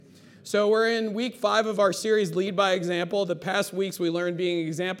So we're in week 5 of our series, Lead by Example. The past weeks we learned being an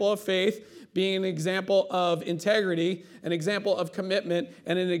example of faith, being an example of integrity, an example of commitment,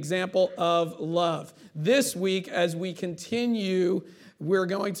 and an example of love. This week, as we continue, we're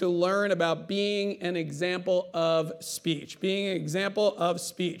going to learn about being an example of speech. Being an example of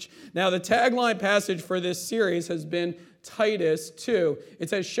speech. Now, the tagline passage for this series has been Titus 2. It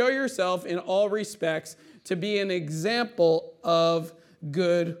says, show yourself in all respects to be an example of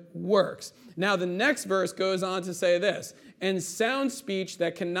good works. Now, the next verse goes on to say this, and sound speech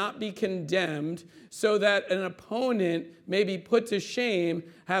that cannot be condemned, so that an opponent may be put to shame,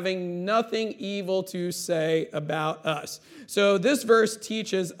 having nothing evil to say about us. So this verse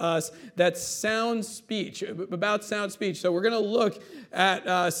teaches us that sound speech, about sound speech. So we're going to look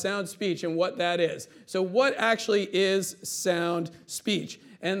at sound speech and what that is. So what actually is sound speech?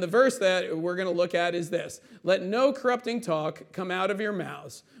 And the verse that we're going to look at is this. Let no corrupting talk come out of your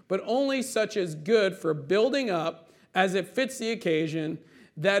mouths, but only such as good for building up as it fits the occasion,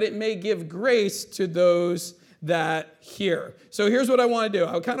 that it may give grace to those that hear. So here's what I want to do.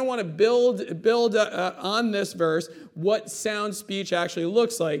 I kind of want to build on this verse what sound speech actually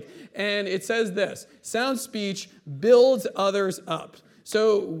looks like. And it says this, sound speech builds others up.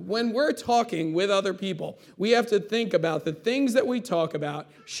 So when we're talking with other people, we have to think about the things that we talk about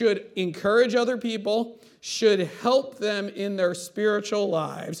should encourage other people, should help them in their spiritual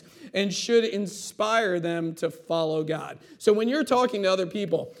lives, and should inspire them to follow God. So when you're talking to other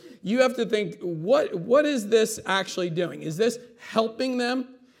people, you have to think, what is this actually doing? Is this helping them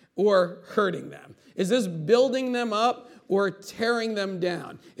or hurting them? Is this building them up or tearing them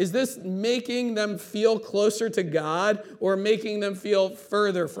down? Is this making them feel closer to God or making them feel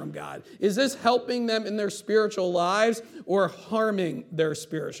further from God? Is this helping them in their spiritual lives or harming their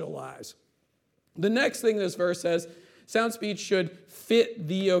spiritual lives? The next thing this verse says, sound speech should fit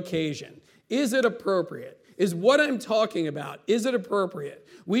the occasion. Is it appropriate? Is what I'm talking about, is it appropriate?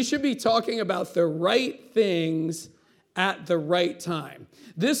 We should be talking about the right things at the right time.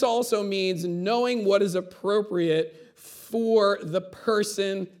 This also means knowing what is appropriate for the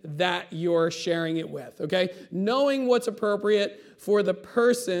person that you're sharing it with, okay? Knowing what's appropriate for the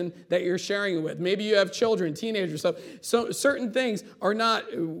person that you're sharing it with. Maybe you have children, teenagers, stuff. So certain things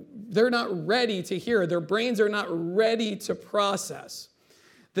they're not ready to hear. Their brains are not ready to process.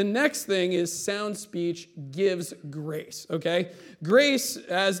 The next thing is sound speech gives grace, okay? Grace,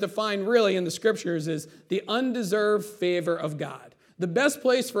 as defined really in the scriptures, is the undeserved favor of God. The best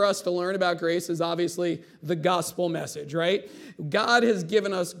place for us to learn about grace is obviously the gospel message, right? God has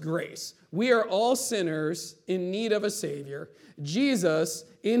given us grace. We are all sinners in need of a Savior. Jesus,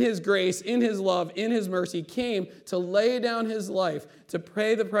 in his grace, in his love, in his mercy, came to lay down his life to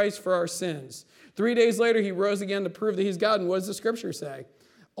pay the price for our sins. 3 days later, he rose again to prove that he's God. And what does the scripture say?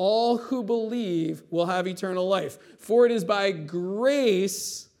 All who believe will have eternal life. For it is by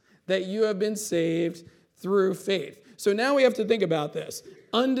grace that you have been saved through faith. So now we have to think about this.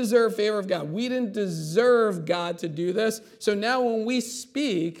 Undeserved favor of God. We didn't deserve God to do this. So now when we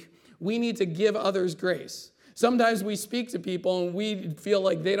speak, we need to give others grace. Sometimes we speak to people and we feel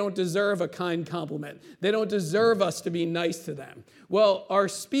like they don't deserve a kind compliment. They don't deserve us to be nice to them. Well, our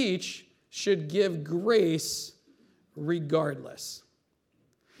speech should give grace regardless.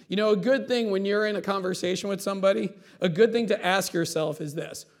 You know, a good thing when you're in a conversation with somebody, a good thing to ask yourself is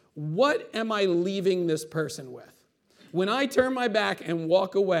this. What am I leaving this person with? When I turn my back and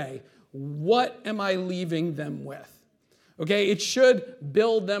walk away, what am I leaving them with? Okay, it should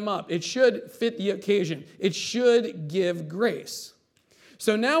build them up. It should fit the occasion. It should give grace.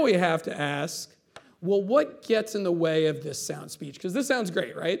 So now we have to ask, well, what gets in the way of this sound speech? Because this sounds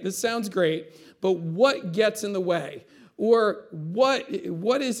great, right? This sounds great, but what gets in the way? Or what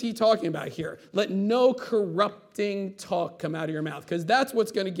is he talking about here? Let no corrupting talk come out of your mouth, because that's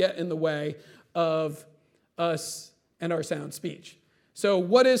what's going to get in the way of us and our sound speech. So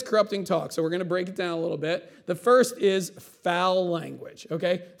what is corrupting talk? So we're going to break it down a little bit. The first is foul language,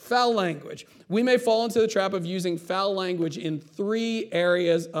 okay? Foul language. We may fall into the trap of using foul language in 3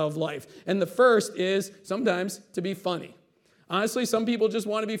 areas of life. And the first is sometimes to be funny. Honestly, some people just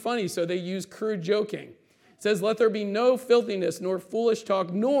want to be funny, so they use crude joking. It says, let there be no filthiness, nor foolish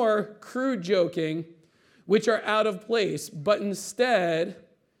talk, nor crude joking, which are out of place, but instead,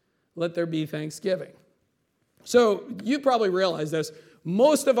 let there be thanksgiving. So you probably realize this.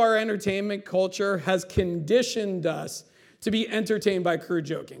 Most of our entertainment culture has conditioned us to be entertained by crude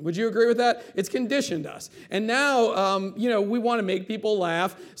joking. Would you agree with that? It's conditioned us. And now, we want to make people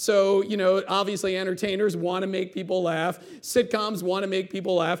laugh. So, obviously entertainers want to make people laugh. Sitcoms want to make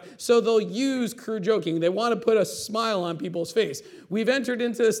people laugh. So they'll use crude joking. They want to put a smile on people's face. We've entered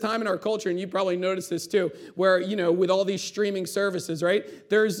into this time in our culture, and you probably noticed this too, where, with all these streaming services, right?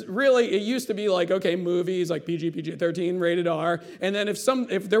 It used to be like, okay, movies like PG-13, rated R. And then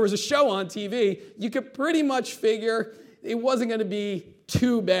if there was a show on TV, you could pretty much figure it wasn't going to be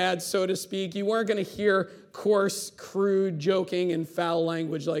too bad, so to speak. You weren't going to hear coarse, crude joking and foul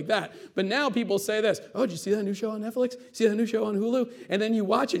language like that. But now people say this, oh, did you see that new show on Netflix? See that new show on Hulu? And then you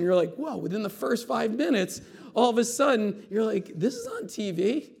watch it and you're like, whoa, within the first 5 minutes, all of a sudden, you're like, this is on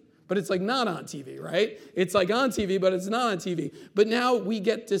TV? But it's like not on TV, right? It's like on TV, but it's not on TV. But now we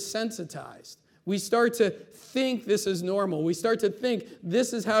get desensitized. We start to think this is normal. We start to think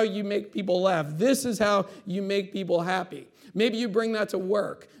this is how you make people laugh. This is how you make people happy. Maybe you bring that to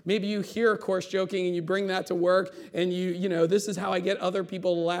work. Maybe you hear coarse joking and you bring that to work and this is how I get other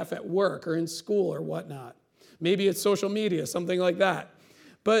people to laugh at work or in school or whatnot. Maybe it's social media, something like that.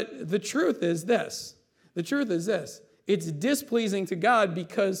 But the truth is this. It's displeasing to God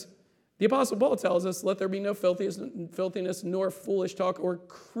because the Apostle Paul tells us, let there be no filthiness nor foolish talk or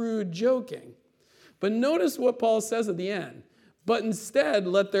crude joking. But notice what Paul says at the end. But instead,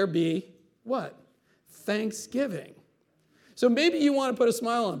 let there be what? Thanksgiving. So maybe you want to put a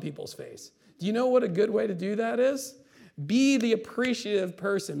smile on people's face. Do you know what a good way to do that is? Be the appreciative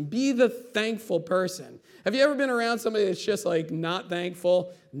person. Be the thankful person. Have you ever been around somebody that's just like not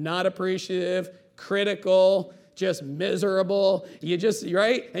thankful, not appreciative, critical, just miserable?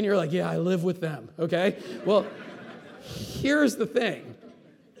 Right? And you're like, yeah, I live with them, okay? Well, here's the thing.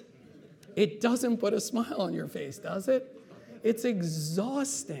 It doesn't put a smile on your face, does it? It's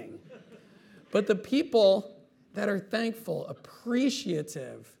exhausting. But the people that are thankful,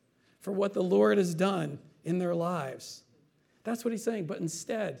 appreciative for what the Lord has done in their lives, that's what he's saying. But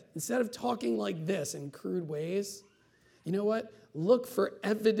instead of talking like this in crude ways, you know what? Look for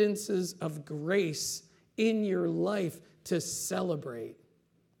evidences of grace in your life to celebrate.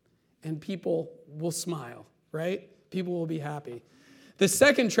 And people will smile, right? People will be happy. The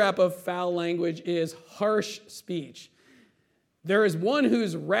second trap of foul language is harsh speech. There is one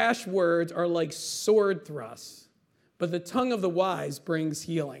whose rash words are like sword thrusts, but the tongue of the wise brings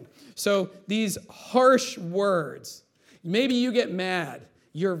healing. So these harsh words, maybe you get mad,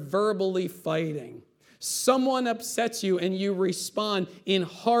 you're verbally fighting. Someone upsets you and you respond in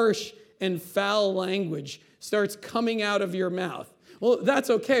harsh and foul language starts coming out of your mouth. Well, that's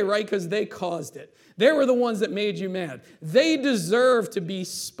okay, right? Because they caused it. They were the ones that made you mad. They deserve to be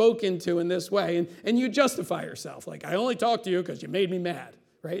spoken to in this way. And you justify yourself. Like, I only talked to you because you made me mad,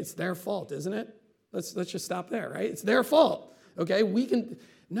 right? It's their fault, isn't it? Let's just stop there, right? It's their fault, okay?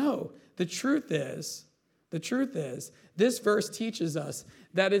 No, the truth is, this verse teaches us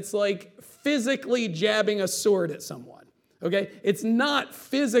that it's like physically jabbing a sword at someone, okay? It's not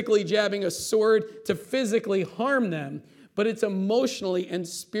physically jabbing a sword to physically harm them, but it's emotionally and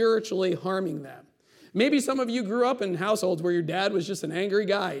spiritually harming them. Maybe some of you grew up in households where your dad was just an angry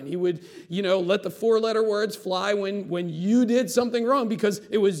guy and he would, let the 4-letter words fly when you did something wrong because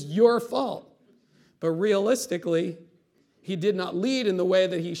it was your fault. But realistically, he did not lead in the way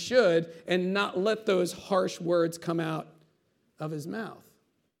that he should and not let those harsh words come out of his mouth.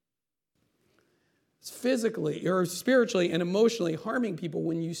 It's physically or spiritually and emotionally harming people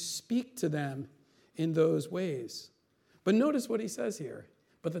when you speak to them in those ways. But notice what he says here.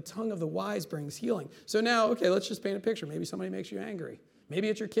 But the tongue of the wise brings healing. So now, okay, let's just paint a picture. Maybe somebody makes you angry. Maybe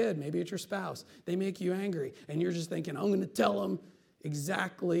it's your kid. Maybe it's your spouse. They make you angry. And you're just thinking, I'm going to tell them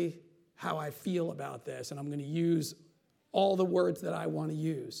exactly how I feel about this. And I'm going to use all the words that I want to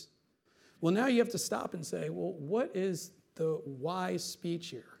use. Well, now you have to stop and say, well, what is the wise speech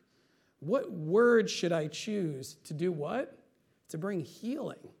here? What words should I choose to do what? To bring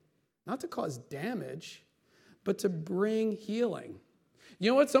healing. Not to cause damage, but to bring healing. You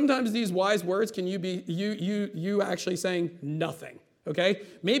know what? Sometimes these wise words can be you actually saying nothing, okay?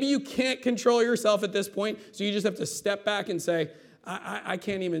 Maybe you can't control yourself at this point, so you just have to step back and say, I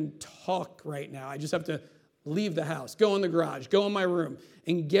can't even talk right now. I just have to leave the house, go in the garage, go in my room,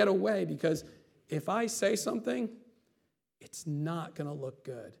 and get away because if I say something, it's not going to look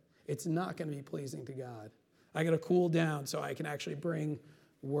good. It's not going to be pleasing to God. I got to cool down so I can actually bring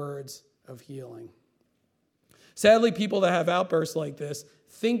words of healing. Sadly, people that have outbursts like this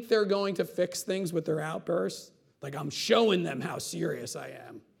think they're going to fix things with their outbursts, like I'm showing them how serious I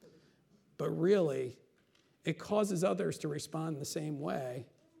am. But really, it causes others to respond the same way,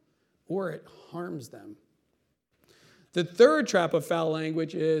 or it harms them. The third trap of foul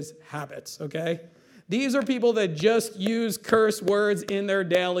language is habits, okay? These are people that just use curse words in their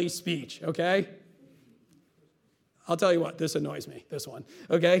daily speech, okay? I'll tell you what, this annoys me, this one,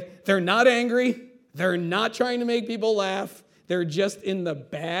 okay? They're not angry. They're not trying to make people laugh. They're just in the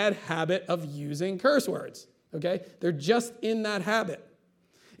bad habit of using curse words, okay? They're just in that habit.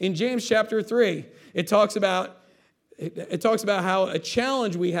 In James chapter 3, it talks about how a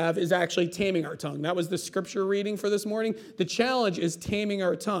challenge we have is actually taming our tongue. That was the scripture reading for this morning. The challenge is taming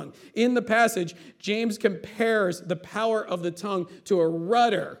our tongue. In the passage, James compares the power of the tongue to a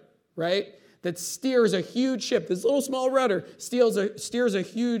rudder, right? That steers a huge ship. This little small rudder steers a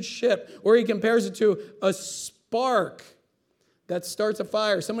huge ship. Or he compares it to a spark that starts a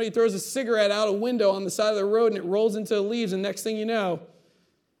fire. Somebody throws a cigarette out a window on the side of the road and it rolls into the leaves, and next thing you know,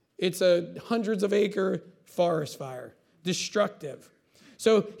 it's a hundreds of acre forest fire. Destructive.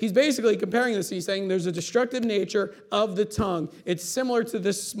 So he's basically comparing this. He's saying there's a destructive nature of the tongue. It's similar to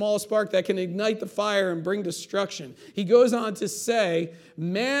this small spark that can ignite the fire and bring destruction. He goes on to say,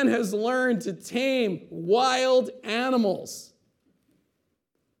 man has learned to tame wild animals.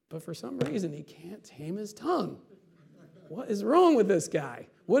 But for some reason, he can't tame his tongue. What is wrong with this guy?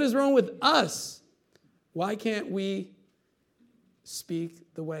 What is wrong with us? Why can't we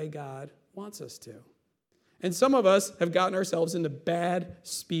speak the way God wants us to? And some of us have gotten ourselves into bad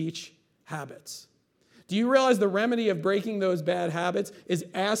speech habits. Do you realize the remedy of breaking those bad habits is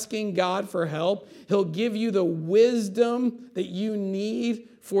asking God for help? He'll give you the wisdom that you need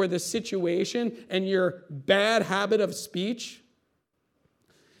for the situation and your bad habit of speech.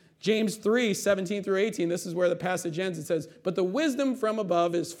 James 3, 17 through 18, this is where the passage ends. It says, but the wisdom from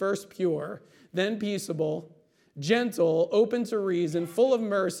above is first pure, then peaceable, gentle, open to reason, full of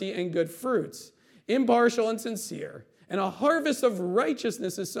mercy and good fruits, impartial and sincere, and a harvest of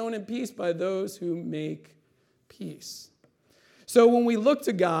righteousness is sown in peace by those who make peace. So when we look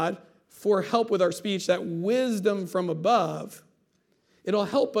to God for help with our speech, that wisdom from above, it'll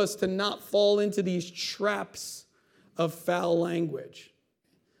help us to not fall into these traps of foul language.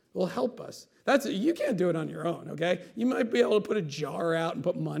 It will help us. You can't do it on your own, okay? You might be able to put a jar out and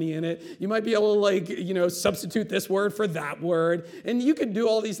put money in it. You might be able to, substitute this word for that word. And you could do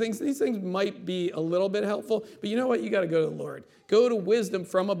all these things. These things might be a little bit helpful. But you know what? You got to go to the Lord. Go to wisdom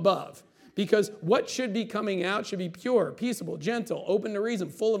from above. Because what should be coming out should be pure, peaceable, gentle, open to reason,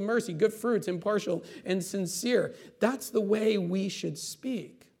 full of mercy, good fruits, impartial, and sincere. That's the way we should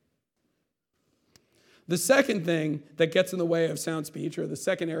speak. The second thing that gets in the way of sound speech, or the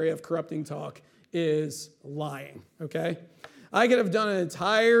second area of corrupting talk, is lying, okay? I could have done an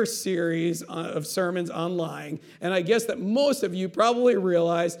entire series of sermons on lying, and I guess that most of you probably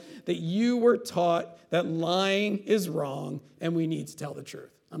realize that you were taught that lying is wrong and we need to tell the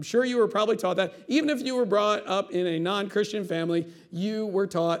truth. I'm sure you were probably taught that. Even if you were brought up in a non-Christian family, you were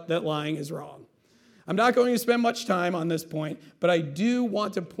taught that lying is wrong. I'm not going to spend much time on this point, but I do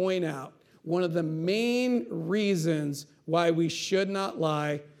want to point out one of the main reasons why we should not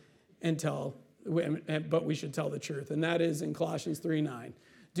lie but we should tell the truth, and that is in Colossians 3:9.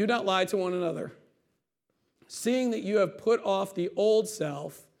 Do not lie to one another, seeing that you have put off the old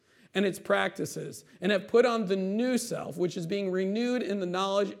self and its practices, and have put on the new self, which is being renewed in the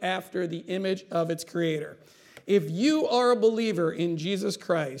knowledge after the image of its creator. If you are a believer in Jesus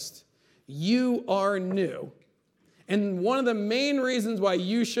Christ, you are new. And one of the main reasons why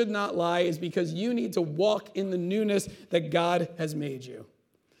you should not lie is because you need to walk in the newness that God has made you.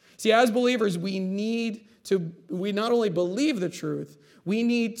 See, as believers, we not only believe the truth, we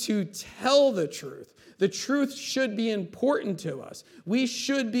need to tell the truth. The truth should be important to us. We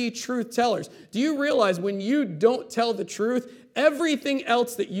should be truth tellers. Do you realize when you don't tell the truth, everything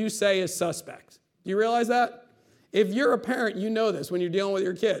else that you say is suspect? Do you realize that? If you're a parent, you know this when you're dealing with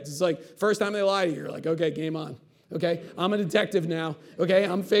your kids. It's like, first time they lie to you, you're like, okay, game on. Okay, I'm a detective now. Okay,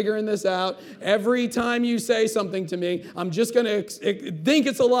 I'm figuring this out. Every time you say something to me, I'm just going to think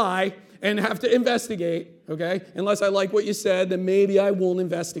it's a lie and have to investigate. Okay, unless I like what you said, then maybe I won't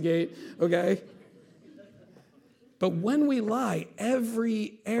investigate. Okay. But when we lie,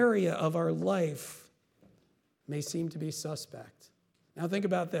 every area of our life may seem to be suspect. Now think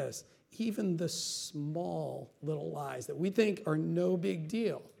about this. Even the small little lies that we think are no big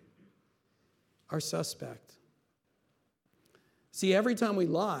deal are suspect. See, every time we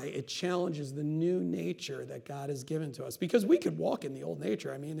lie, it challenges the new nature that God has given to us. Because we could walk in the old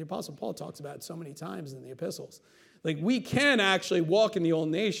nature. I mean, the Apostle Paul talks about it so many times in the epistles. Like, we can actually walk in the old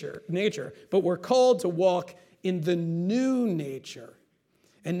nature, but we're called to walk in the new nature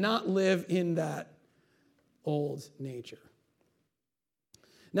and not live in that old nature.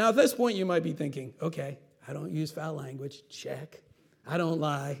 Now, at this point, you might be thinking, okay, I don't use foul language. Check. I don't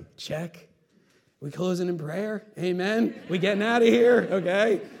lie. Check. We closing in prayer? Amen. We getting out of here?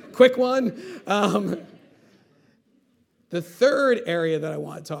 Okay. Quick one. The third area that I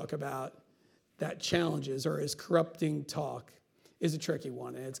want to talk about that challenges or is corrupting talk is a tricky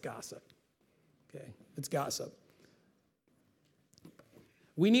one, and it's gossip. Okay, it's gossip.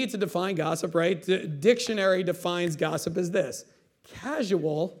 We need to define gossip, right? The dictionary defines gossip as this: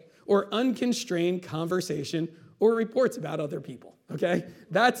 casual or unconstrained conversation or reports about other people. Okay,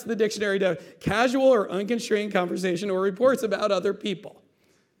 that's the dictionary. Casual or unconstrained conversation or reports about other people.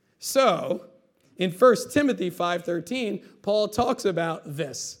 So, in 1 Timothy 5:13, Paul talks about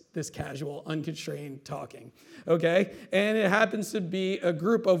this casual, unconstrained talking, okay? And it happens to be a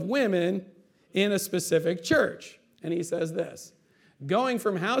group of women in a specific church. And he says this: going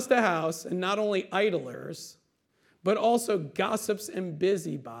from house to house, and not only idlers, but also gossips and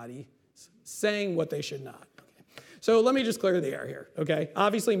busybodies, saying what they should not. So let me just clear the air here, okay?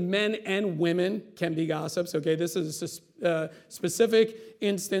 Obviously, men and women can be gossips, okay? This is a specific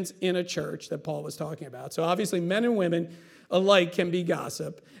instance in a church that Paul was talking about. So obviously, men and women alike can be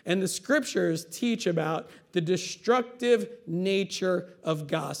gossip. And the scriptures teach about the destructive nature of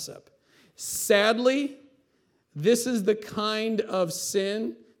gossip. Sadly, this is the kind of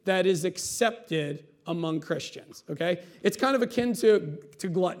sin that is accepted among Christians, okay? It's kind of akin to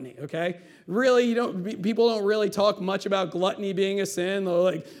gluttony, okay? Really, people don't really talk much about gluttony being a sin. They're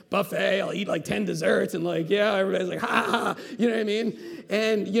like, buffet, I'll eat like 10 desserts, and like, yeah, everybody's like, ha, ha, ha, you know what I mean?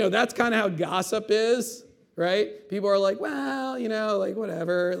 And, that's kind of how gossip is, right? People are like, well, like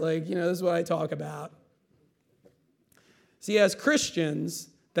whatever, like, this is what I talk about. See, as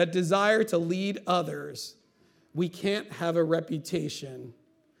Christians that desire to lead others, we can't have a reputation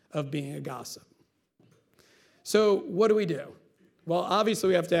of being a gossip. So what do we do? Well, obviously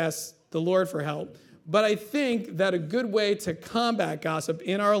we have to ask the Lord for help, but I think that a good way to combat gossip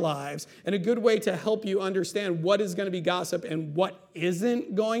in our lives and a good way to help you understand what is going to be gossip and what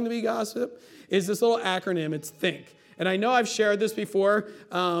isn't going to be gossip is this little acronym. It's THINK. And I know I've shared this before.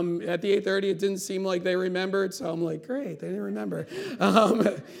 At the 8:30, it didn't seem like they remembered, so I'm like, great, they didn't remember.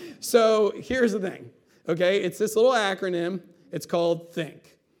 So here's the thing, okay? It's this little acronym. It's called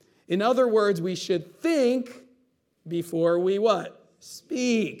THINK. In other words, we should think before we what?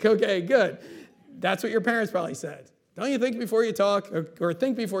 Speak. Okay, good. That's what your parents probably said. Don't you think before you talk, or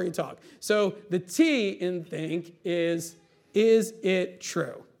think before you talk? So the T in think is it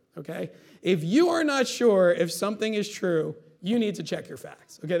true? Okay? If you are not sure if something is true, you need to check your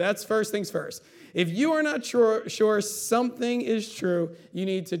facts. Okay, that's first things first. If you are not sure something is true, you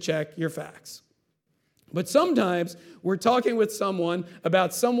need to check your facts. But sometimes we're talking with someone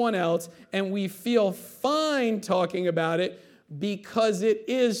about someone else, and we feel fine talking about it because it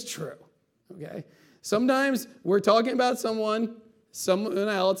is true, okay? Sometimes we're talking about someone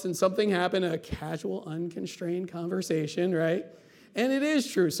else, and something happened, a casual, unconstrained conversation, right? And it is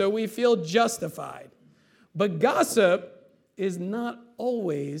true, so we feel justified. But gossip is not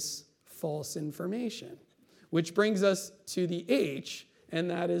always false information, which brings us to the H, and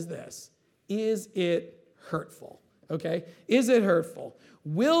that is this: is it hurtful? Okay? Is it hurtful?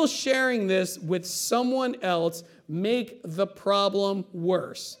 Will sharing this with someone else make the problem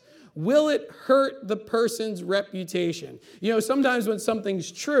worse? Will it hurt the person's reputation? Sometimes when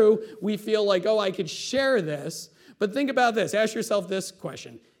something's true, we feel like, oh, I could share this. But think about this. Ask yourself this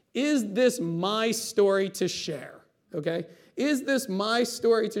question: is this my story to share? Okay? Is this my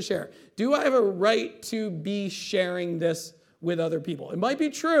story to share? Do I have a right to be sharing this with other people? It might be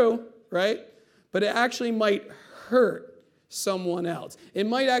true, right? But it actually might hurt someone else. It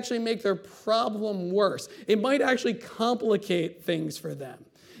might actually make their problem worse. It might actually complicate things for them.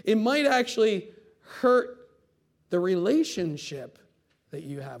 It might actually hurt the relationship that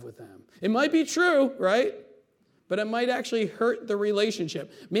you have with them. It might be true, right? But it might actually hurt the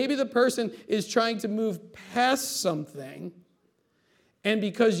relationship. Maybe the person is trying to move past something, and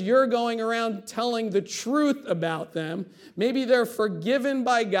because you're going around telling the truth about them, maybe they're forgiven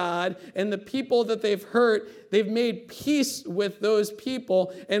by God, and the people that they've hurt, they've made peace with those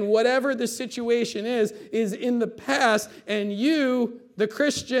people, and whatever the situation is in the past, and you, the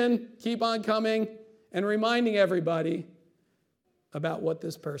Christian, keep on coming and reminding everybody about what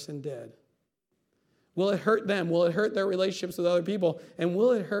this person did. Will it hurt them? Will it hurt their relationships with other people? And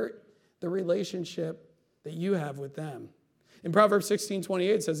will it hurt the relationship that you have with them? In Proverbs 16:28,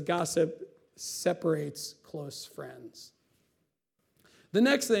 it says, gossip separates close friends. The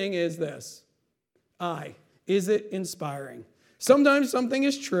next thing is this. Is it inspiring? Sometimes something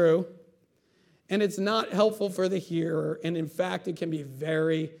is true, and it's not helpful for the hearer, and in fact, it can be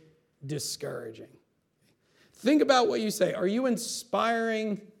very discouraging. Think about what you say. Are you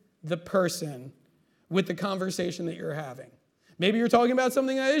inspiring the person with the conversation that you're having? Maybe you're talking about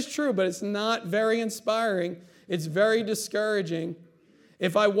something that is true, but it's not very inspiring. It's very discouraging.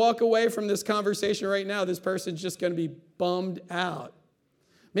 If I walk away from this conversation right now, this person's just going to be bummed out.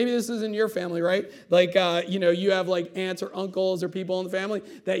 Maybe this is in your family, right? Like, you have like aunts or uncles or people in the family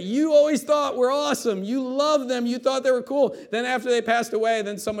that you always thought were awesome. You loved them. You thought they were cool. Then after they passed away,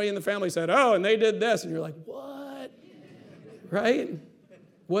 then somebody in the family said, oh, and they did this. And you're like, what? Right?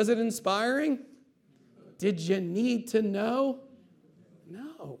 Was it inspiring? Did you need to know?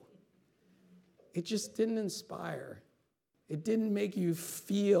 No. It just didn't inspire. It didn't make you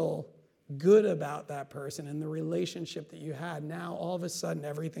feel good about that person and the relationship that you had. Now, all of a sudden,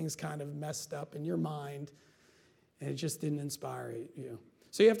 everything's kind of messed up in your mind, and it just didn't inspire you.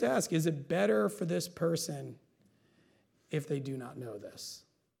 So you have to ask, is it better for this person if they do not know this?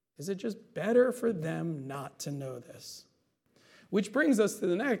 Is it just better for them not to know this? Which brings us to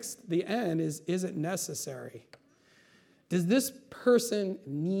the end is it necessary? Does this person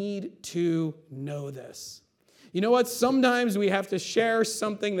need to know this? You know what? Sometimes we have to share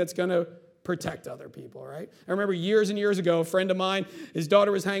something that's going to protect other people, right? I remember years and years ago, a friend of mine, his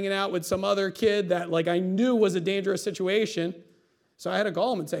daughter was hanging out with some other kid that I knew was a dangerous situation. So I had to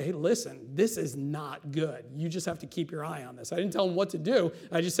call him and say, hey, listen, this is not good. You just have to keep your eye on this. I didn't tell him what to do.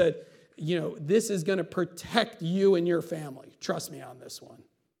 I just said, this is going to protect you and your family. Trust me on this one.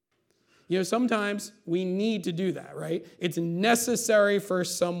 Sometimes we need to do that, right? It's necessary for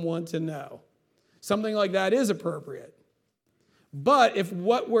someone to know. Something like that is appropriate. But if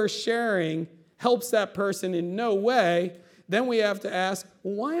what we're sharing helps that person in no way, then we have to ask,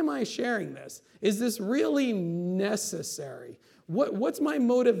 well, why am I sharing this? Is this really necessary? What's my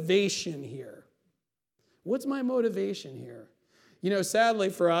motivation here? What's my motivation here? Sadly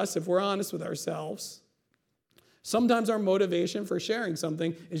for us, if we're honest with ourselves, sometimes our motivation for sharing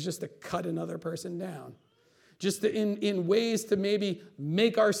something is just to cut another person down. Just in ways to maybe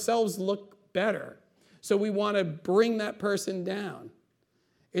make ourselves look better. So we want to bring that person down.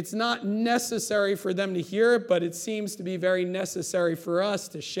 It's not necessary for them to hear it, but it seems to be very necessary for us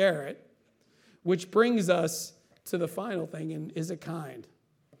to share it. Which brings us to the final thing, and is it kind?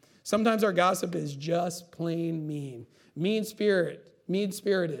 Sometimes our gossip is just plain mean. Mean-spirited.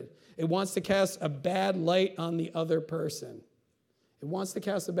 It wants to cast a bad light on the other person.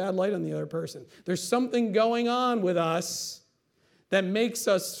 There's something going on with us that makes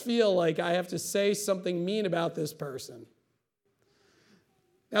us feel like I have to say something mean about this person.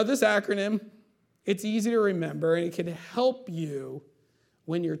 Now, this acronym, it's easy to remember, and it can help you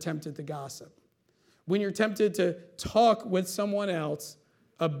when you're tempted to gossip. When you're tempted to talk with someone else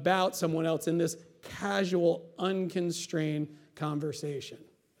about someone else in this casual, unconstrained conversation.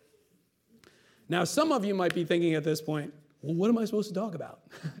 Now, some of you might be thinking at this point, well, what am I supposed to talk about?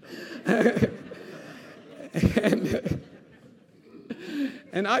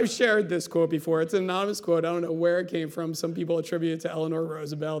 And I've shared this quote before. It's an anonymous quote. I don't know where it came from. Some people attribute it to Eleanor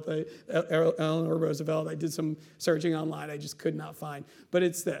Roosevelt. I did some searching online. I just could not find. But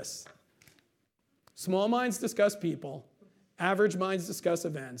it's this. Small minds discuss people. Average minds discuss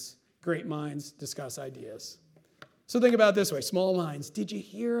events. Great minds discuss ideas. So think about it this way. Small minds, did you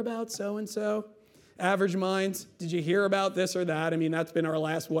hear about so-and-so? Average minds, did you hear about this or that? I mean, that's been our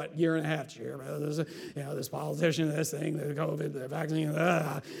last, year and a half. Did you hear about this, this politician, this thing, the COVID, the vaccine,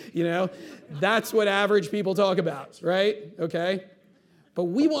 That's what average people talk about, right? Okay? But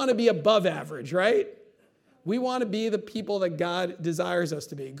we want to be above average, right? We want to be the people that God desires us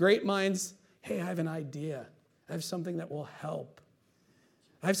to be. Great minds, hey, I have an idea. I have something that will help.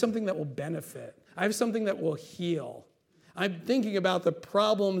 I have something that will benefit. I have something that will heal. I'm thinking about the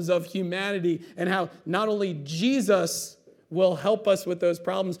problems of humanity and how not only Jesus will help us with those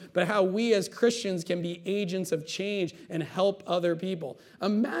problems, but how we as Christians can be agents of change and help other people.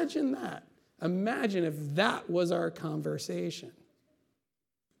 Imagine that. Imagine if that was our conversation.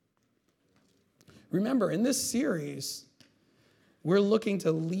 Remember, in this series, we're looking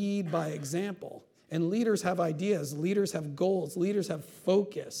to lead by example. And leaders have ideas, leaders have goals, leaders have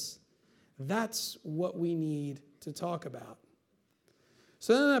focus. That's what we need to talk about.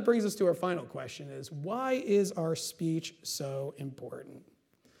 So then that brings us to our final question is, why is our speech so important?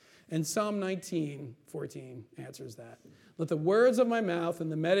 And Psalm 19:14 answers that. Let the words of my mouth and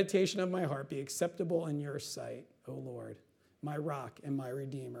the meditation of my heart be acceptable in your sight, O Lord, my rock and my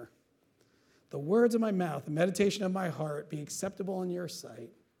redeemer. The words of my mouth, the meditation of my heart be acceptable in your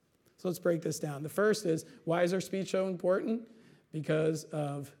sight. So let's break this down. The first is, why is our speech so important? Because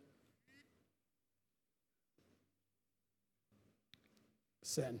of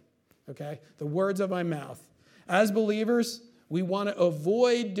sin, okay? The words of my mouth. As believers, we want to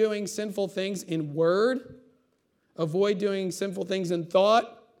avoid doing sinful things in word, avoid doing sinful things in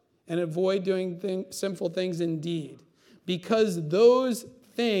thought, and avoid doing sinful things in deed, because those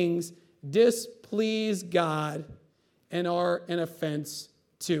things displease God and are an offense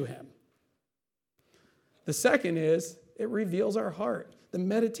to him. The second is it reveals our heart, the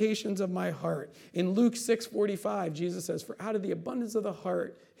meditations of my heart. In Luke 6:45, Jesus says, "For out of the abundance of the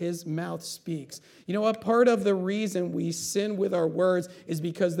heart, his mouth speaks." You know what? Part of the reason we sin with our words is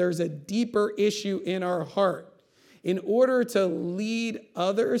because there's a deeper issue in our heart. In order to lead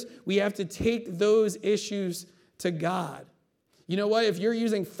others, we have to take those issues to God. You know what? If you're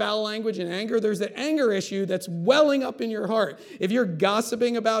using foul language and anger, there's an anger issue that's welling up in your heart. If you're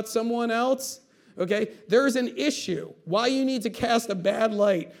gossiping about someone else, okay, there's an issue why you need to cast a bad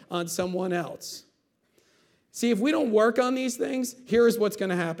light on someone else. See, if we don't work on these things, here's what's going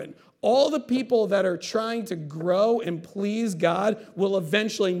to happen. All the people that are trying to grow and please God will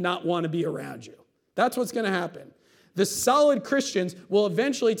eventually not want to be around you. That's what's going to happen. The solid Christians will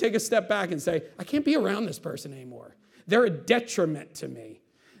eventually take a step back and say, I can't be around this person anymore. They're a detriment to me.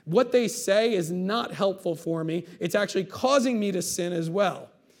 What they say is not helpful for me. It's actually causing me to sin as well.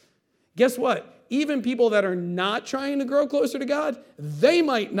 Guess what? Even people that are not trying to grow closer to God, they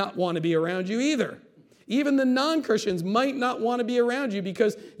might not want to be around you either. Even the non-Christians might not want to be around you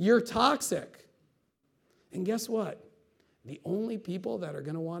because you're toxic. And guess what? The only people that are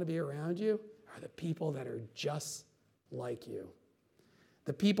going to want to be around you are the people that are just like you.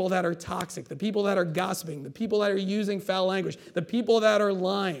 The people that are toxic, the people that are gossiping, the people that are using foul language, the people that are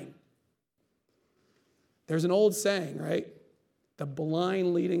lying. There's an old saying, right? The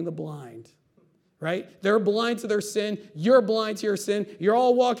blind leading the blind, right? They're blind to their sin. You're blind to your sin. You're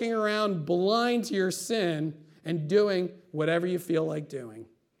all walking around blind to your sin and doing whatever you feel like doing.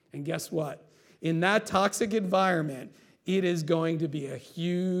 And guess what? In that toxic environment, it is going to be a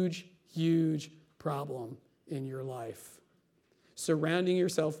huge, huge problem in your life. Surrounding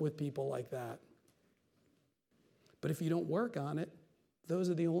yourself with people like that. But if you don't work on it, those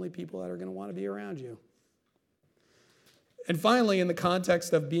are the only people that are going to want to be around you. And finally, in the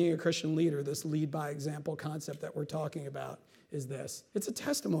context of being a Christian leader, this lead by example concept that we're talking about is this. It's a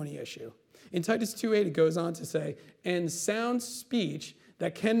testimony issue. In Titus 2:8, it goes on to say, and sound speech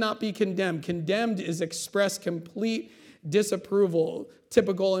that cannot be condemned. Condemned is express complete disapproval,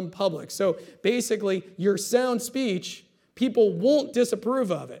 typical in public. So basically, your sound speech, people won't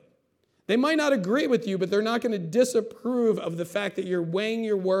disapprove of it. They might not agree with you, but they're not going to disapprove of the fact that you're weighing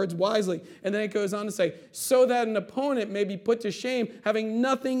your words wisely. And then it goes on to say, so that an opponent may be put to shame, having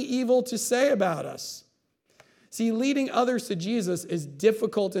nothing evil to say about us. See, leading others to Jesus is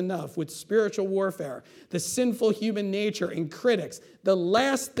difficult enough with spiritual warfare, the sinful human nature, and critics. The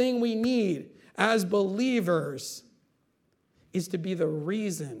last thing we need as believers is to be the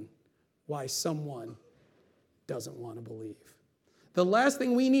reason why someone doesn't want to believe. The last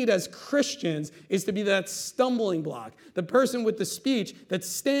thing we need as Christians is to be that stumbling block, the person with the speech that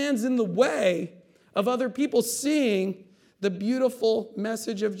stands in the way of other people seeing the beautiful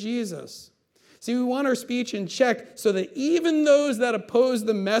message of Jesus. See, we want our speech in check so that even those that oppose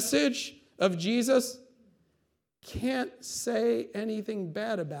the message of Jesus can't say anything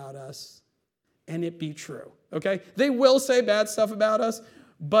bad about us and it be true, okay? They will say bad stuff about us,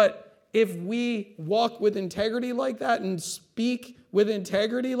 but if we walk with integrity like that and speak with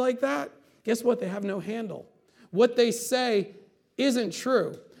integrity like that, guess what? They have no handle. What they say isn't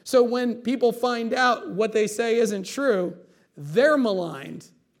true. So when people find out what they say isn't true, they're maligned,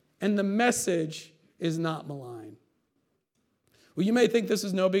 and the message is not maligned. Well, you may think this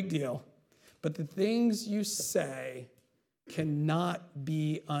is no big deal, but the things you say cannot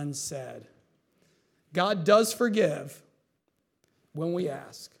be unsaid. God does forgive when we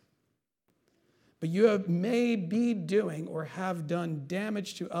ask. But you may be doing or have done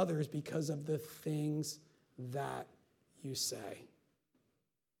damage to others because of the things that you say.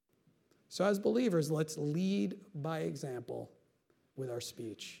 So as believers, let's lead by example with our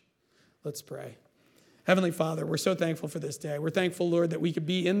speech. Let's pray. Heavenly Father, we're so thankful for this day. We're thankful, Lord, that we could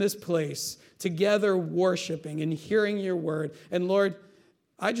be in this place together worshiping and hearing your word. And Lord,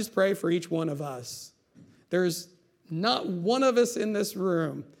 I just pray for each one of us. There's not one of us in this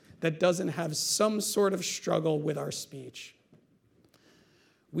room that doesn't have some sort of struggle with our speech.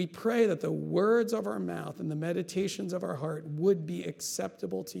 We pray that the words of our mouth and the meditations of our heart would be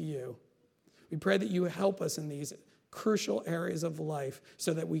acceptable to you. We pray that you help us in these crucial areas of life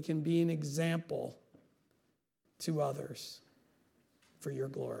so that we can be an example to others for your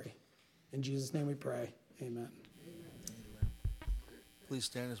glory. In Jesus' name we pray. Amen. Please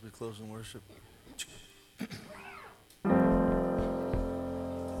stand as we close in worship.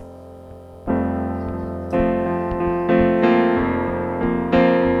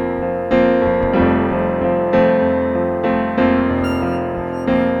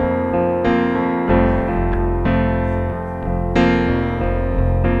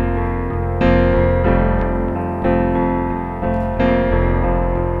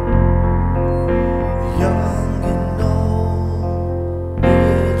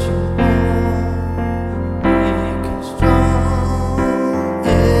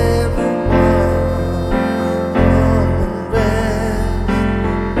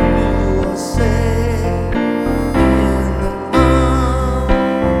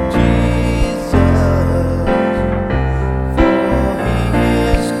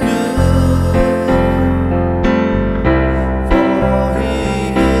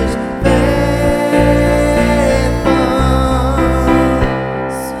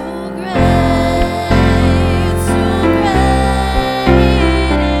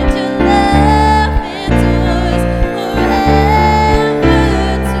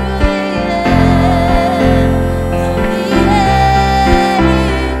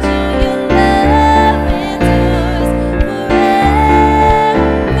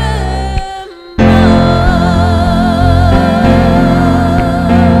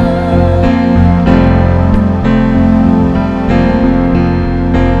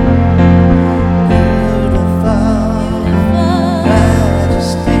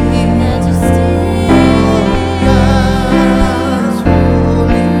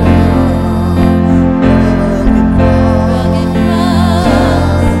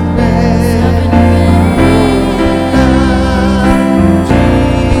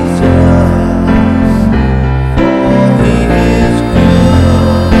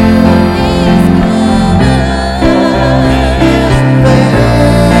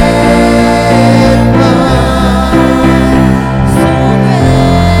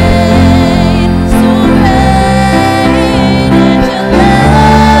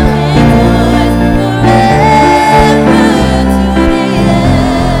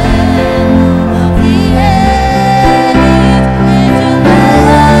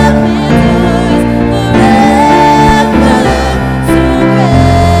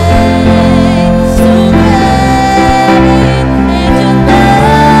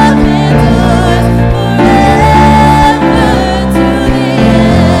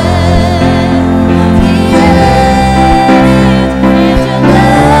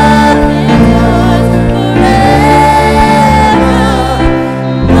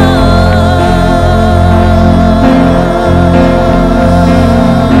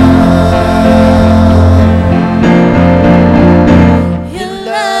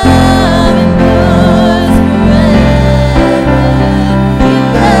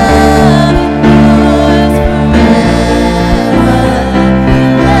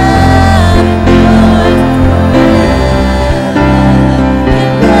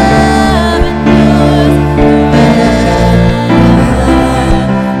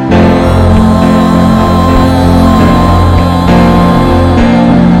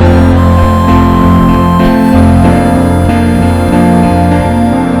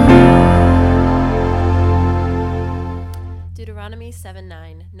 Deuteronomy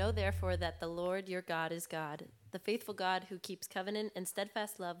 7:9. Know therefore that the Lord your God is God, the faithful God who keeps covenant and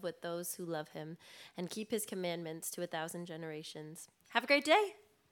steadfast love with those who love him and keep his commandments to 1,000 generations. Have a great day.